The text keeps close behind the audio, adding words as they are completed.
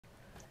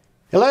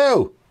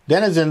Hello,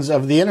 denizens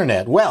of the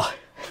internet. Well,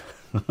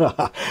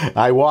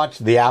 I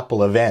watched the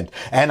Apple event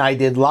and I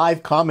did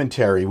live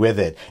commentary with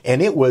it,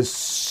 and it was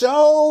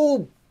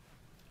so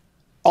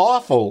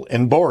awful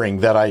and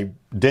boring that I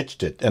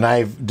ditched it, and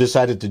I've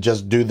decided to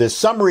just do this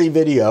summary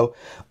video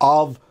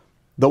of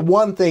the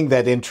one thing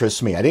that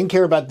interests me. I didn't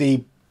care about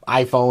the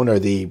iPhone or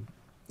the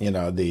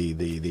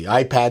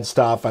iPad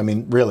stuff. I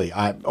mean, really,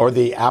 or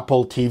the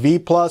Apple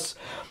TV Plus.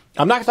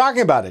 I'm not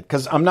talking about it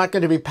because I'm not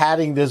going to be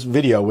padding this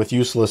video with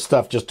useless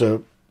stuff just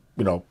to,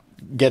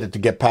 get it to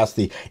get past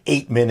the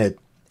 8-minute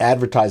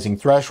advertising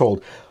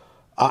threshold.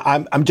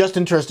 I'm just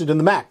interested in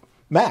the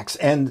Macs,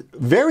 and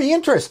very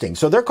interesting.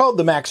 So they're called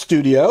the Mac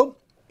Studio.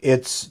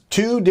 It's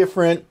two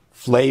different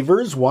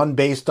flavors, one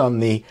based on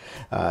the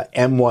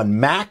M1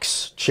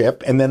 Max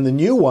chip, and then the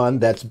new one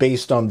that's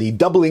based on the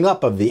doubling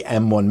up of the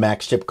M1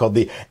 Max chip called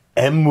the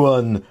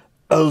M1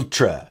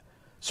 Ultra.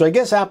 So I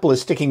guess Apple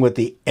is sticking with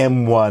the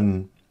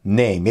M1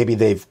 name. Maybe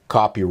they've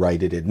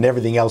copyrighted it, and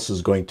everything else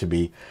is going to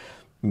be,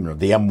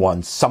 the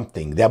M1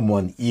 something, the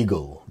M1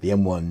 Eagle, the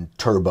M1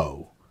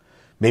 Turbo.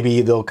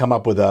 Maybe they'll come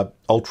up with a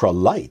Ultra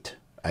Light.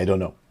 I don't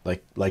know,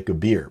 like a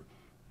beer.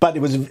 But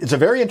it's a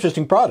very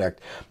interesting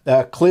product.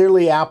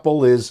 Clearly,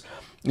 Apple is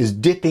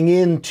dipping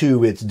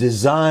into its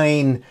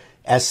design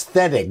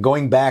aesthetic,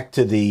 going back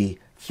to the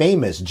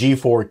famous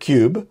G4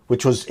 Cube,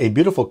 which was a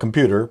beautiful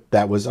computer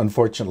that was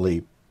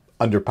unfortunately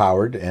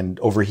underpowered and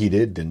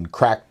overheated and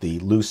cracked the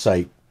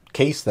Lucite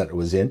case that it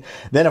was in.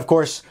 Then, of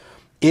course,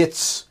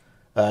 its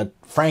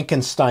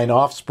Frankenstein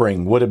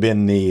offspring would have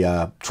been the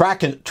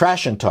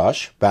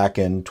Trashintosh back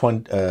in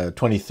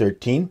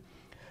 2013,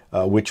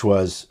 which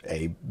was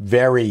a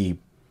very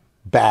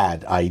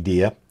bad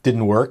idea.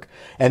 Didn't work.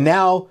 And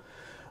now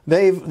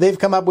they've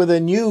come up with a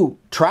new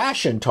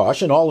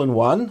Trashintosh, an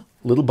all-in-one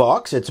little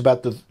box. It's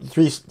about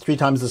three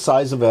times the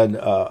size of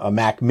a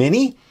Mac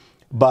Mini,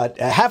 but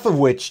half of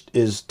which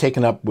is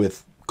taken up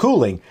with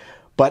cooling.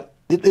 But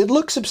it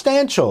looks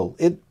substantial.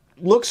 It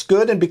looks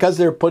good, and because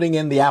they're putting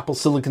in the Apple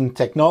Silicon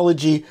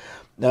technology,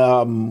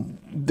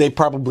 they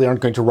probably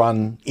aren't going to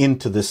run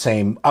into the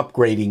same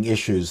upgrading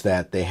issues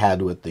that they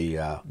had with the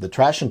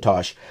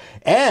Trashintosh.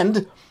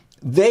 And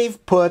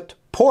they've put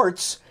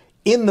ports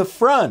in the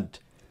front.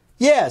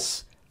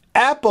 Yes,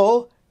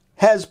 Apple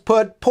has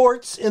put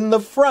ports in the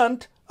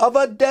front of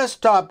a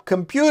desktop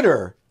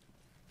computer.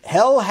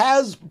 Hell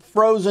has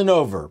frozen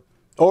over.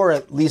 Or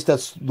at least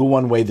that's the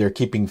one way they're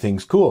keeping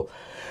things cool.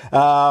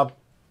 I'm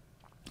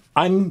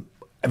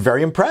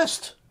very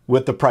impressed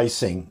with the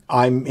pricing.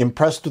 I'm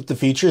impressed with the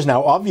features.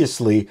 Now,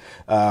 obviously,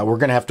 we're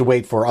going to have to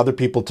wait for other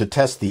people to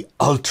test the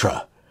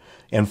Ultra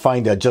and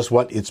find out just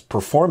what its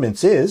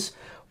performance is.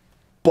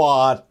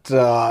 But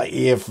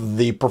if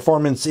the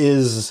performance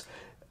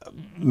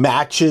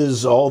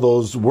matches all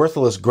those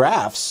worthless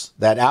graphs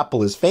that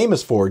Apple is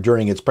famous for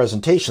during its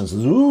presentations.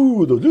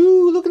 Ooh,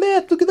 look at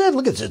that, look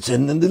at it. It's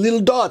in the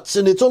little dots,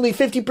 and it's only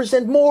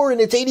 50% more, and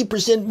it's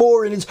 80%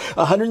 more, and it's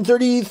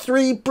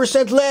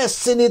 133%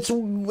 less, and it's,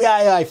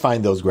 I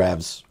find those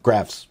graphs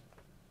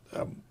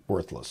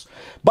worthless.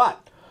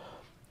 But,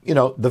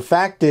 the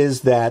fact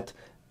is that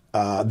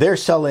they're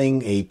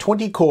selling a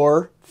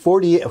 20-core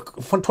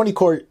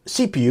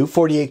CPU,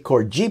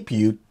 48-core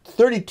GPU,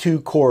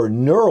 32-core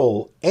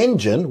neural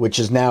engine, which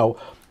is now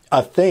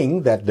a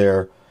thing that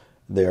they're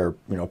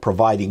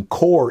providing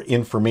core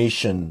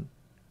information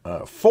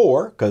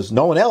for, because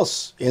no one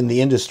else in the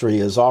industry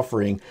is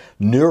offering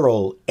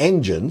neural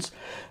engines.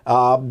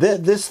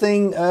 This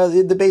thing,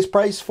 the base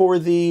price for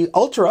the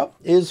Ultra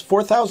is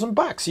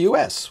 $4,000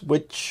 US,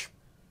 which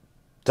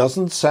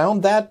doesn't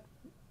sound that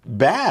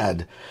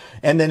bad.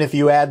 And then if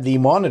you add the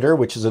monitor,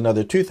 which is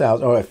another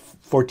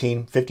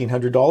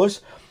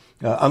 $1,500,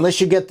 unless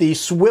you get the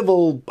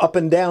swivel up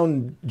and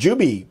down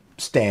Juby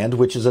stand,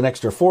 which is an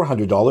extra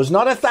 $400,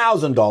 not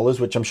 $1,000,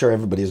 which I'm sure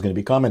everybody is going to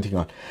be commenting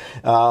on.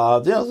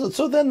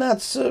 So then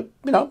that's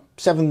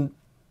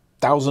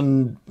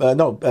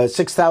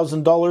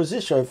 $6,000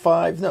 ish, or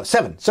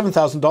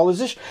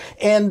 $7,000 ish.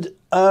 And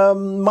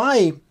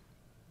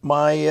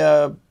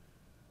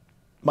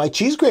my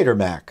cheese grater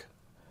Mac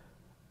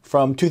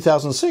from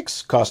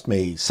 2006 cost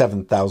me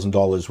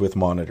 $7,000 with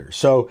monitor.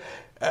 So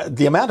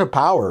the amount of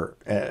power,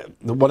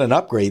 what an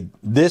upgrade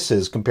this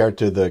is compared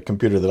to the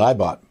computer that I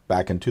bought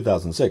back in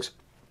 2006.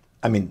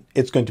 I mean,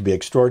 it's going to be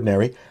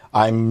extraordinary.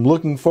 I'm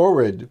looking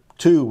forward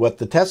to what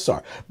the tests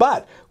are.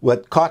 But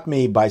what caught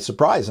me by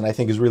surprise, and I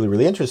think is really,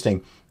 really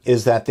interesting,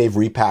 is that they've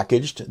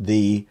repackaged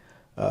the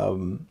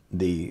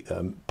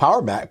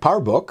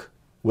PowerBook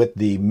with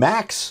the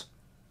Max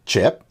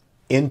chip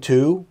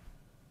into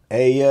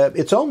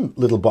its own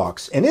little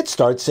box, and it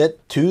starts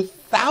at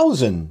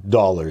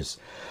 $2,000.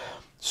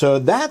 So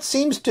that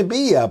seems to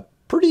be a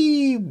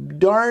pretty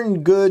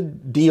darn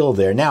good deal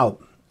there. Now,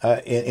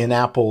 in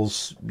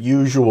Apple's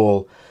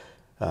usual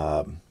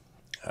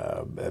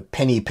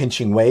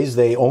penny-pinching ways,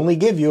 they only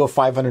give you a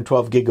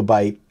 512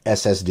 gigabyte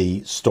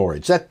SSD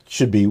storage. That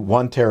should be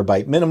 1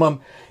 terabyte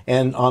minimum.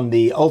 And on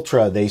the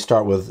Ultra, they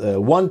start with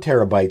 1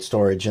 terabyte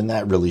storage, and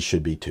that really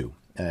should be 2.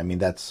 I mean,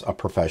 that's a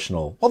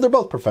professional, well, they're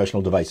both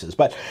professional devices,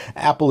 but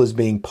Apple is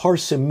being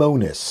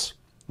parsimonious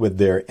with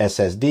their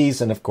SSDs.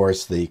 And of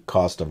course, the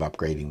cost of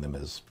upgrading them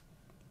is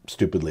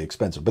stupidly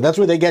expensive, but that's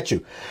where they get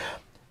you.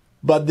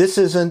 But this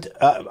isn't,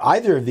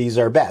 either of these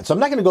are bad. So I'm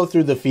not going to go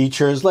through the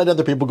features, let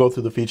other people go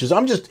through the features.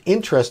 I'm just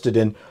interested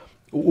in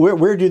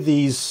where do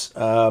these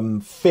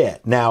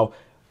fit. Now,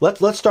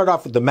 let's start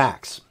off with the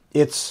Max.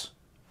 It's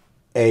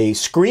a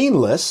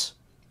screenless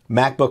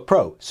MacBook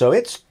Pro. So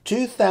it's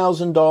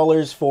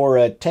 $2,000 for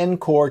a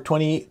 10-core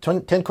CPU,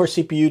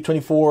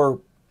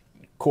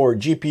 24-core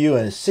GPU,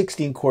 and a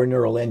 16-core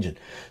neural engine.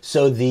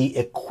 So the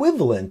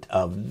equivalent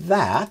of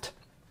that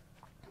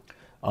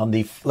on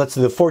the, let's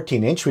say the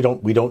 14-inch,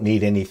 we don't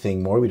need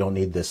anything more. We don't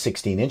need the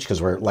 16-inch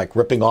because we're like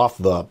ripping off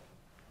the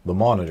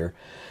monitor.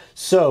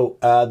 So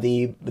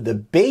the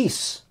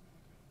base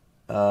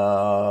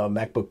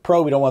MacBook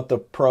Pro, we don't want the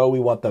Pro, we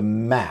want the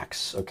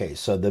Max. Okay,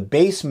 so the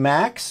base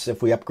Max,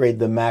 if we upgrade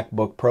the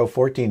MacBook Pro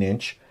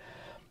 14-inch,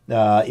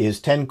 is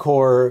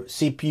 10-core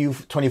CPU,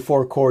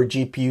 24-core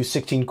GPU,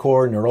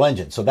 16-core neural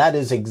engine. So that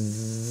is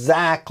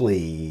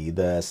exactly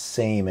the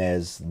same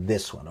as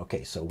this one.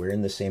 Okay, so we're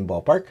in the same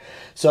ballpark.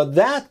 So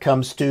that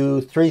comes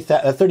to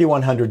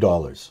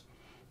 $3,100.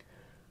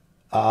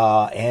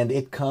 And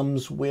it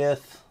comes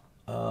with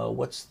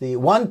what's the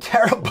 1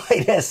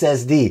 terabyte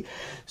SSD.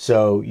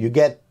 So you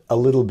get a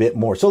little bit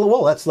more. So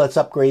well, let's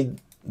upgrade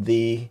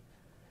this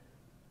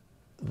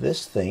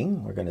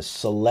thing. We're going to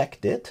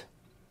select it.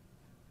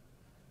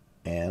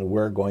 And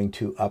we're going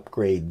to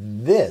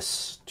upgrade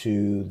this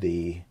to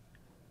the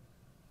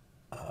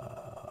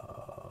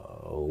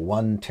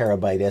 1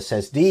 terabyte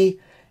SSD.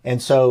 And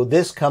so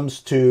this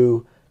comes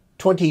to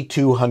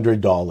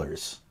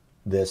 $2,200,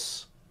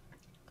 this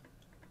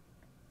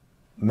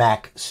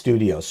Mac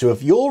Studio. So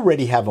if you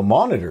already have a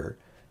monitor,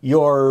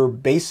 you're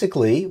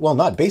basically, well,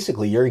 not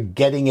basically, you're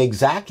getting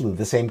exactly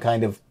the same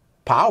kind of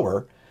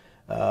power,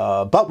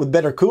 but with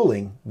better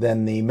cooling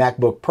than the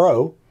MacBook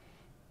Pro.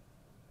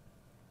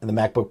 And the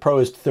MacBook Pro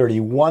is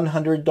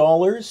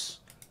 $3,100.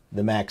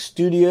 The Mac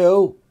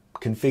Studio,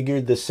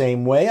 configured the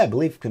same way, I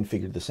believe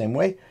configured the same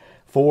way,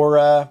 for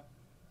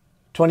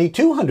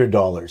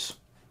 $2,200.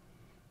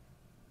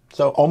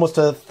 So almost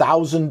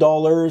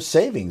 $1,000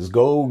 savings.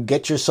 Go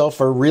get yourself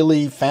a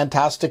really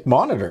fantastic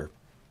monitor.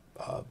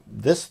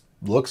 This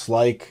looks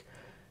like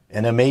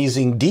an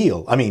amazing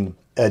deal. I mean,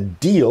 a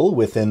deal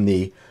within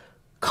the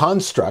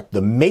construct,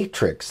 the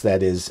matrix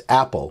that is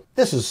Apple.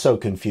 This is so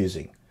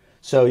confusing.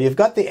 So you've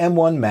got the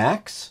M1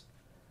 Max,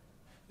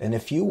 and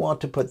if you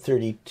want to put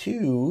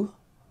 32,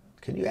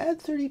 can you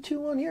add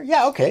 32 on here?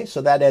 Yeah, okay,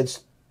 so that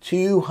adds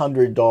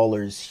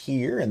 $200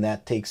 here, and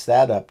that takes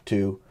that up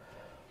to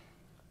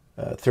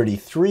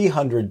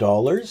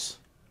 $3,300.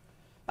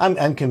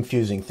 I'm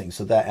confusing things,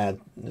 so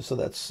that's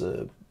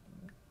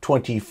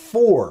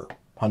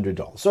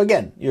 $2,400. So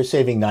again, you're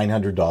saving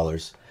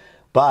 $900,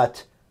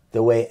 but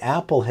the way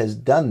Apple has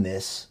done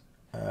this,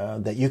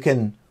 that you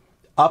can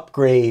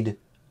upgrade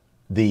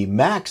the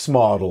Max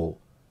model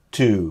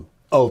to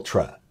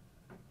Ultra.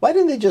 Why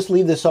didn't they just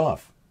leave this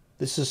off?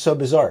 This is so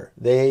bizarre.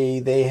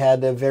 They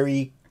had a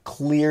very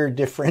clear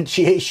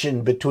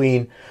differentiation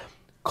between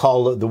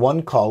the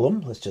one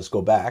column. Let's just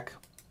go back.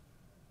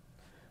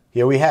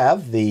 Here we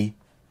have the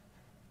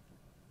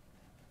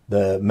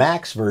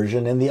Max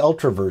version and the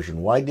Ultra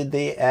version. Why did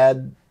they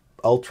add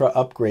Ultra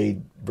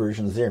upgrade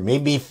versions there?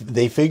 Maybe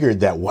they figured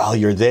that while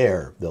you're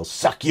there, they'll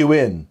suck you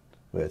in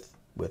with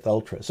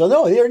Ultra. So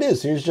no, here it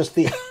is. Here's just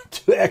the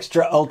 2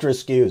 extra Ultra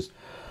SKUs.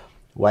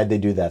 Why'd they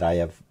do that? I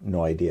have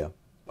no idea.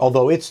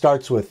 Although it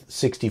starts with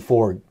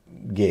 64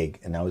 gig.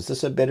 And now, is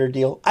this a better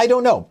deal? I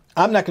don't know.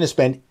 I'm not going to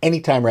spend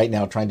any time right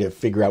now trying to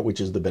figure out which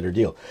is the better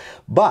deal.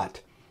 But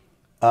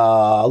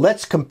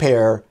let's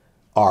compare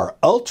our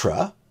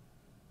Ultra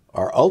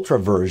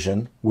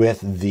version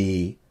with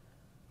the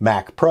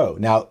Mac Pro.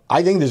 Now,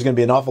 I think there's going to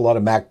be an awful lot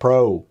of Mac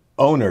Pro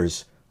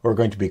owners who are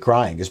going to be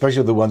crying,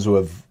 especially the ones who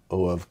have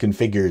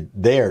configured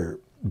their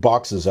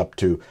boxes up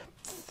to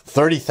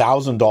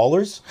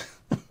 $30,000.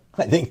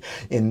 I think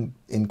in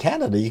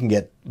Canada you can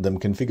get them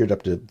configured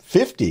up to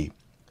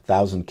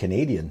 50,000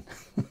 Canadian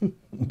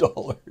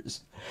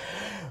dollars.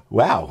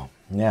 Wow,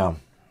 yeah,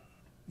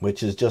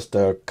 which is just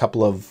a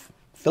couple of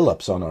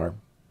fill-ups on our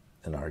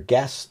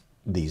gas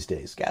these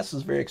days. Gas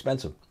is very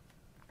expensive.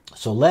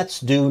 So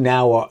let's do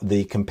now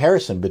the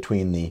comparison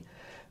between the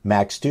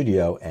Mac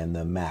Studio and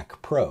the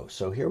Mac Pro.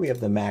 So here we have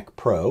the Mac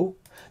Pro.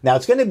 Now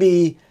it's not going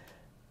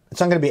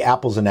to be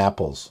apples and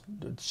apples,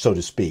 so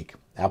to speak,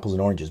 apples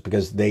and oranges,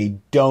 because they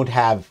don't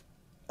have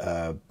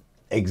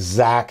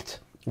exact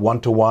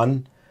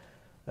one-to-one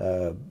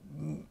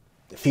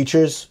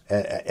features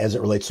as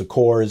it relates to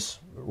cores,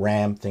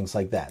 RAM, things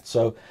like that.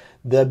 So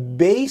the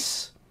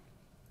base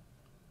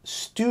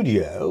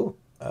Studio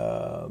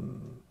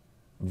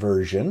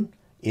version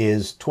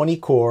is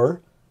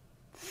 20-core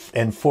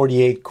and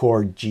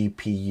 48-core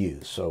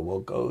GPU. So we'll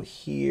go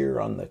here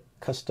on the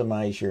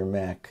Customize Your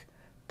Mac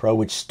Pro,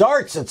 which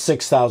starts at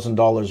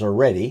 $6,000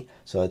 already.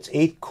 So it's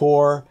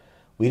 8-core.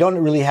 We don't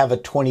really have a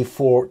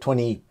 24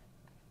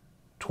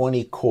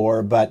 20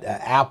 core, but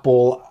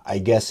Apple, I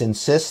guess,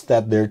 insists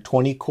that their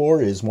 20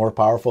 core is more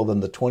powerful than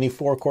the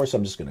 24 core. So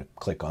I'm just going to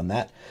click on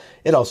that.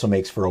 It also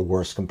makes for a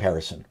worse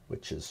comparison,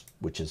 which is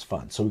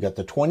fun. So we got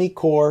the 20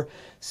 core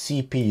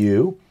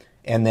CPU,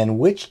 and then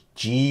which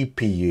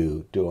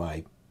GPU do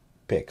I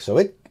pick?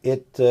 So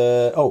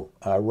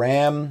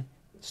RAM,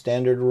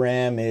 standard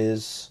RAM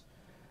is,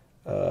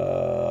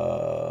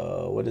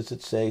 what does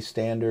it say?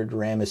 Standard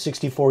RAM is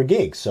 64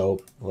 gigs. So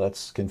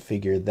let's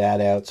configure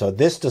that out. So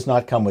this does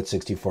not come with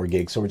 64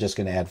 gigs. So we're just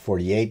going to add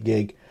 48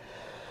 gig.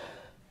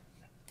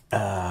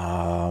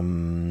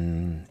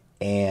 And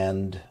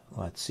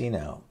let's see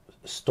now.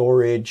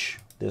 Storage.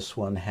 This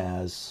one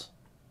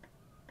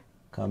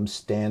comes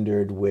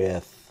standard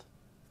with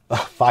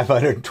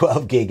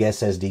 512 gig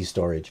SSD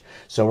storage.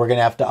 So we're going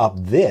to have to up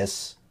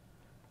this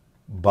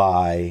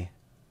by,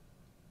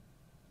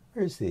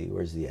 where's the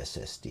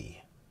SSD?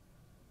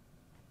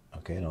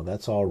 Okay, no,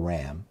 that's all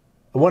RAM.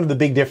 One of the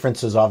big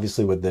differences,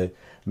 obviously, with the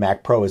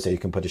Mac Pro is that you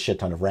can put a shit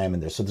ton of RAM in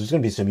there. So there's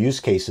going to be some use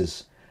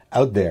cases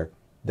out there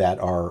that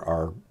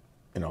are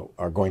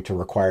going to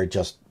require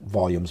just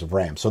volumes of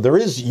RAM. So there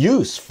is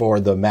use for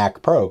the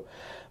Mac Pro,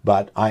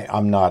 but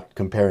I'm not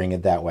comparing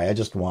it that way. I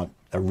just want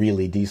a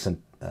really decent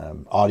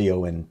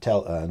audio and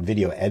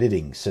video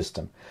editing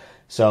system.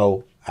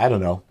 So I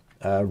don't know,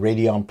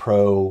 Radeon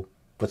Pro.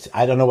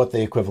 I don't know what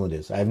the equivalent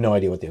is. I have no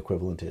idea what the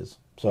equivalent is.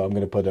 So I'm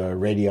going to put a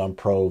Radeon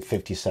Pro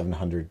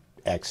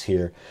 5700X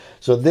here.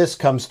 So this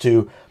comes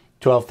to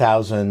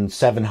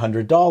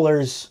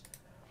 $12,700,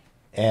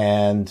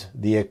 and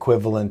the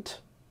equivalent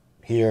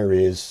here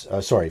is,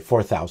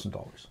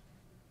 $4,000.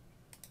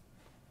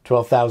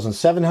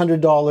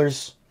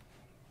 $12,700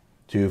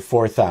 to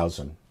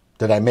 $4,000.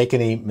 Did I make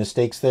any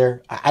mistakes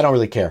there? I don't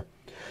really care.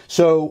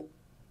 So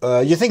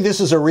you think this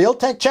is a real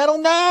tech channel?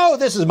 No,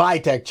 this is my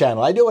tech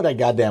channel. I do what I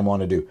goddamn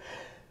want to do.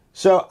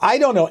 So I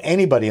don't know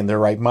anybody in their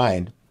right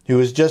mind who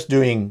is just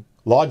doing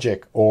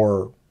Logic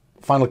or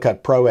Final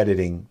Cut Pro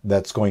editing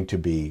that's going to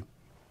be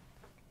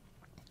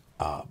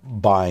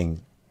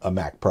buying a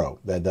Mac Pro.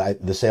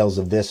 The sales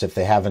of this, if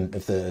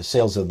the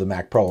sales of the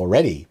Mac Pro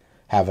already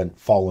haven't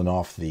fallen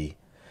off the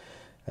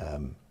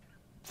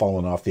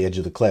edge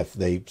of the cliff,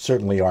 they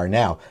certainly are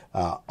now.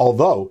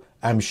 Although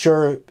I'm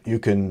sure you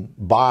can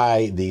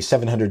buy the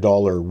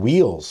 $700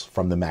 wheels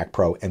from the Mac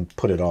Pro and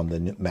put it on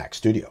the Mac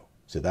Studio.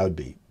 So that would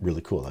be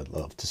really cool. I'd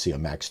love to see a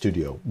Mac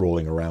Studio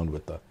rolling around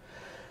with the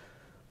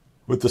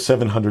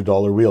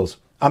 $700 wheels.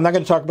 I'm not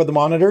going to talk about the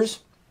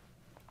monitors.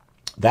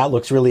 That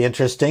looks really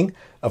interesting.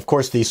 Of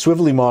course, the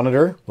swivelly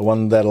monitor, the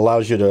one that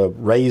allows you to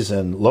raise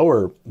and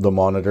lower the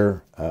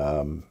monitor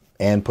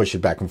and push it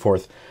back and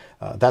forth,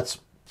 that's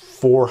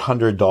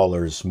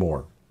 $400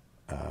 more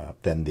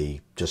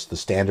than just the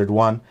standard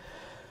one.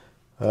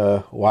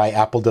 Why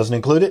Apple doesn't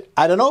include it,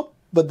 I don't know,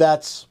 but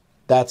that's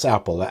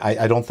Apple.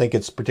 I don't think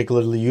it's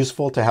particularly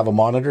useful to have a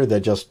monitor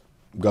that just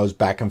goes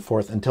back and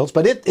forth and tilts,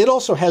 but it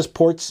also has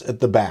ports at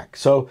the back.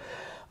 So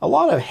a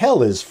lot of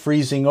hell is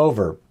freezing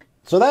over.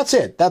 So that's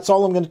it. That's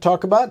all I'm going to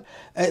talk about.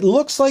 It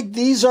looks like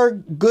these are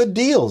good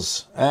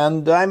deals,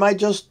 and I might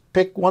just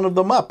pick one of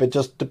them up. It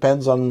just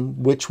depends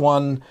on which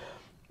one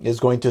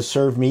is going to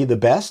serve me the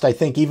best. I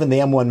think even the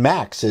M1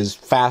 Max is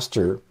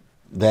faster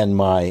than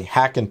my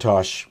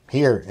Hackintosh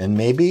here, and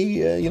maybe,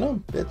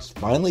 it's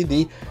finally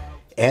the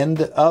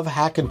end of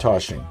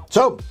Hackintoshing.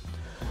 So,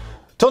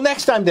 till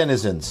next time,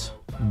 denizens,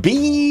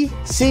 be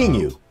seeing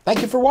you.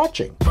 Thank you for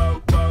watching.